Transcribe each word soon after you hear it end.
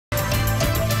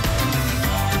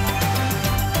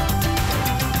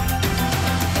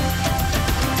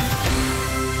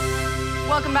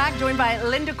Welcome back, joined by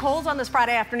Linda Coles on this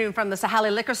Friday afternoon from the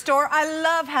Sahali Liquor Store. I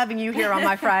love having you here on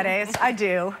my Fridays. I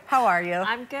do. How are you?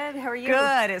 I'm good. How are you?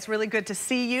 Good. It's really good to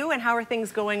see you. And how are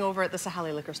things going over at the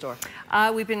Sahali Liquor Store?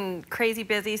 We've been crazy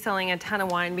busy selling a ton of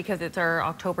wine because it's our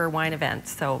October wine event.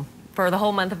 So for the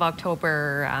whole month of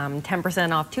October,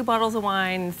 10% off 2 bottles of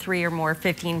wine, 3 or more,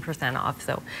 15% off.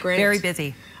 So great. Very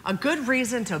busy. A good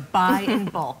reason to buy in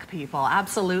bulk, people.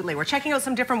 Absolutely. We're checking out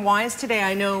some different wines today.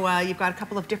 I know you've got a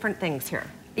couple of different things here.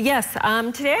 Yes,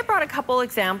 today I brought a couple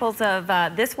examples of,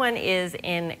 this one is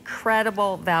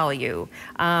incredible value.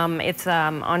 It's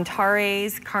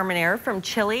Antares Carmenere from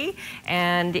Chile,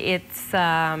 and it's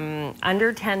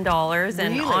under $10,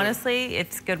 and really? Honestly,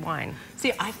 it's good wine.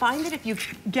 See, I find that if you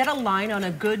get a line on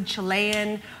a good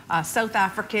Chilean, South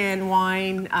African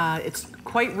wine, it's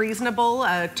quite reasonable.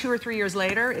 2 or 3 years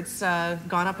later, it's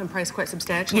gone up in price quite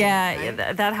substantially. Yeah,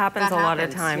 right? that happens a lot of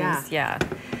times, yeah.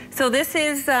 So this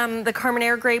is the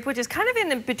Carmenere grape, which is kind of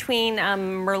in between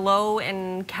Merlot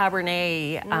and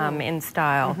Cabernet in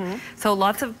style. So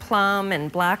lots of plum and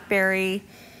blackberry.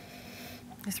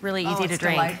 It's really easy to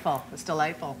drink. It's delightful. It's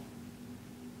delightful.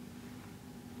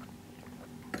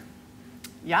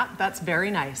 Yeah, that's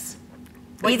very nice.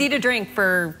 Easy to drink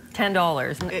for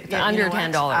 $10, under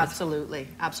 $10. Absolutely,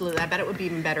 absolutely. I bet it would be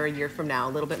even better a year from now,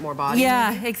 a little bit more body.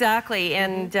 Yeah, exactly.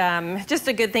 And just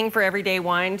a good thing for everyday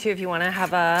wine, too, if you want to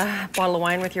have a bottle of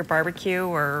wine with your barbecue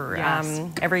or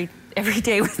every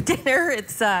day with dinner,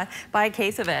 it's buy a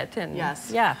case of it. And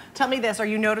yeah. Tell me this, are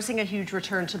you noticing a huge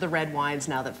return to the red wines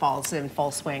now that fall's in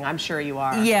full swing? I'm sure you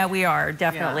are. Yeah, we are,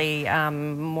 definitely.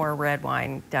 More red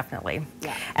wine, definitely.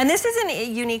 Yeah. And this is a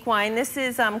unique wine. This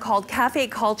is called Cafe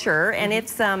Culture, and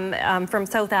it's from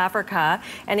South Africa,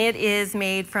 and it is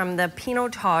made from the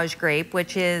Pinotage grape,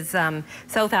 which is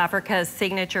South Africa's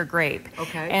signature grape.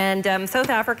 Okay. And South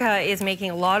Africa is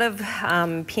making a lot of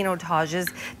Pinotages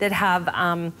that have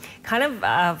kind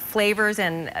of flavors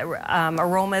and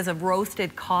aromas of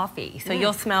roasted coffee. So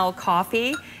you'll smell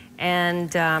coffee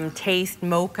and taste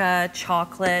mocha,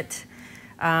 chocolate,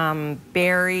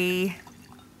 berry.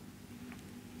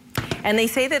 And they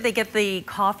say that they get the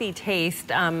coffee taste,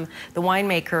 the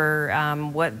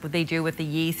winemaker, what they do with the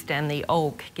yeast and the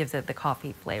oak gives it the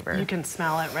coffee flavor. You can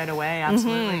smell it right away,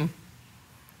 absolutely.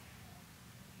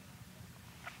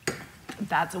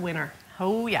 That's a winner.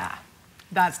 Oh yeah,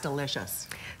 that's delicious.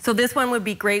 So this one would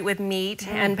be great with meat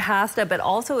and pasta, but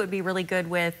also it would be really good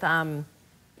with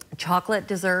chocolate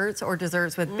desserts or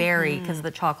desserts with berry, because the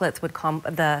chocolates would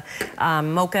the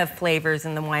mocha flavors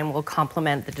in the wine will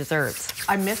complement the desserts.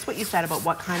 I missed what you said about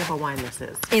what kind of a wine this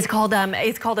is. It's called a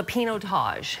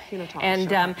Pinotage. Pinotage,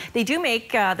 and they do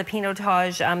make the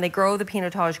Pinotage. They grow the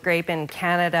Pinotage grape in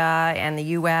Canada and the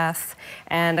U.S.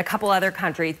 and a couple other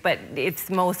countries, but it's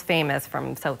most famous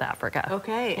from South Africa.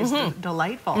 Okay, it's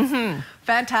delightful.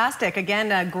 Fantastic.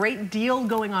 Again, a great deal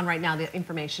going on right now. The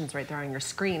information's right there on your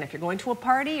screen. If you're going to a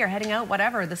party or heading out,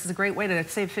 whatever, this is a great way to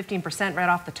save 15% right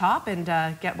off the top and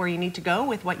get where you need to go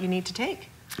with what you need to take.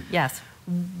 Yes.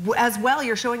 As well,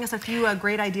 you're showing us a few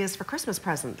great ideas for Christmas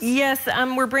presents. Yes,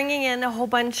 we're bringing in a whole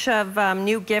bunch of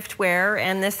new giftware,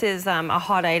 and this is a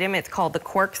hot item. It's called the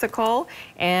Corksicle,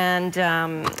 and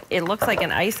it looks like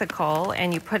an icicle,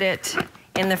 and you put it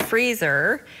in the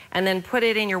freezer and then put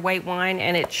it in your white wine,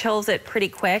 and it chills it pretty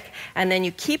quick, and then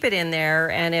you keep it in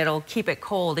there and it'll keep it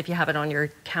cold if you have it on your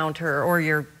counter or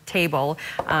your table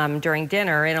during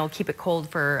dinner, and it'll keep it cold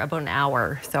for about an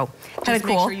hour. So kind of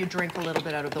cool. Make sure you drink a little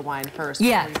bit out of the wine first.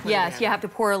 Yes, you have to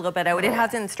pour a little bit out. It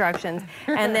has instructions.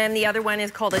 And then the other one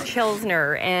is called a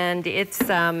Chilsner, and it's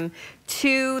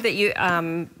 2 that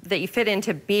you fit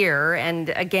into beer, and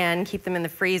again keep them in the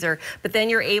freezer. But then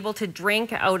you're able to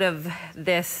drink out of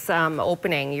this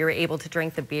opening. You're able to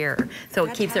drink the beer, so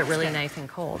it keeps it really nice and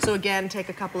cold. So again, take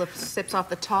a couple of sips off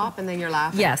the top, and then you're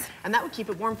laughing. Yes. And that would keep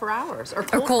it warm for hours, or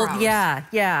cold for hours.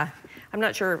 Yeah. I'm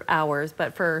not sure hours,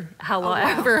 but for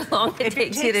however long it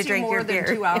takes you to drink your beer. If it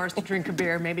takes you more than 2 hours to drink a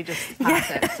beer, maybe just pass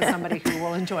it to somebody who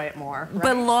will enjoy it more. Right?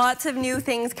 But lots of new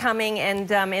things coming, and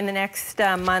in the next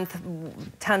month,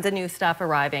 tons of new stuff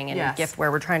arriving in giftware.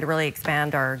 We're trying to really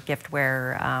expand our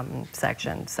giftware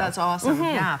section. So. That's awesome.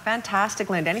 Yeah, fantastic,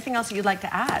 Linda. Anything else you'd like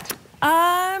to add?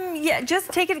 Yeah,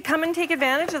 just come and take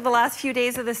advantage of the last few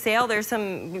days of the sale. There's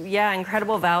some,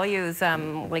 incredible values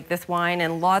like this wine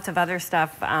and lots of other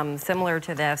stuff similar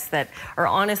to this that are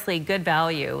honestly good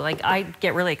value. Like, I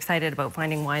get really excited about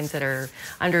finding wines that are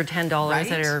under $10 right?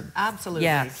 that are... Absolutely.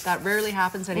 That rarely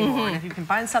happens anymore. And if you can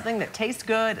find something that tastes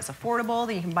good, it's affordable,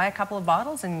 then you can buy a couple of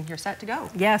bottles and you're set to go.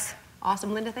 Yes.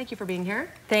 Awesome, Linda, thank you for being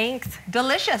here. Thanks.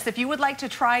 Delicious. If you would like to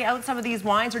try out some of these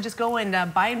wines or just go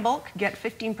and buy in bulk, get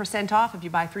 15% off if you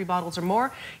buy 3 bottles or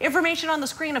more. Information on the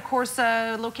screen, of course,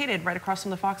 located right across from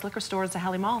the Fox liquor store at the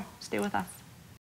Halley Mall. Stay with us.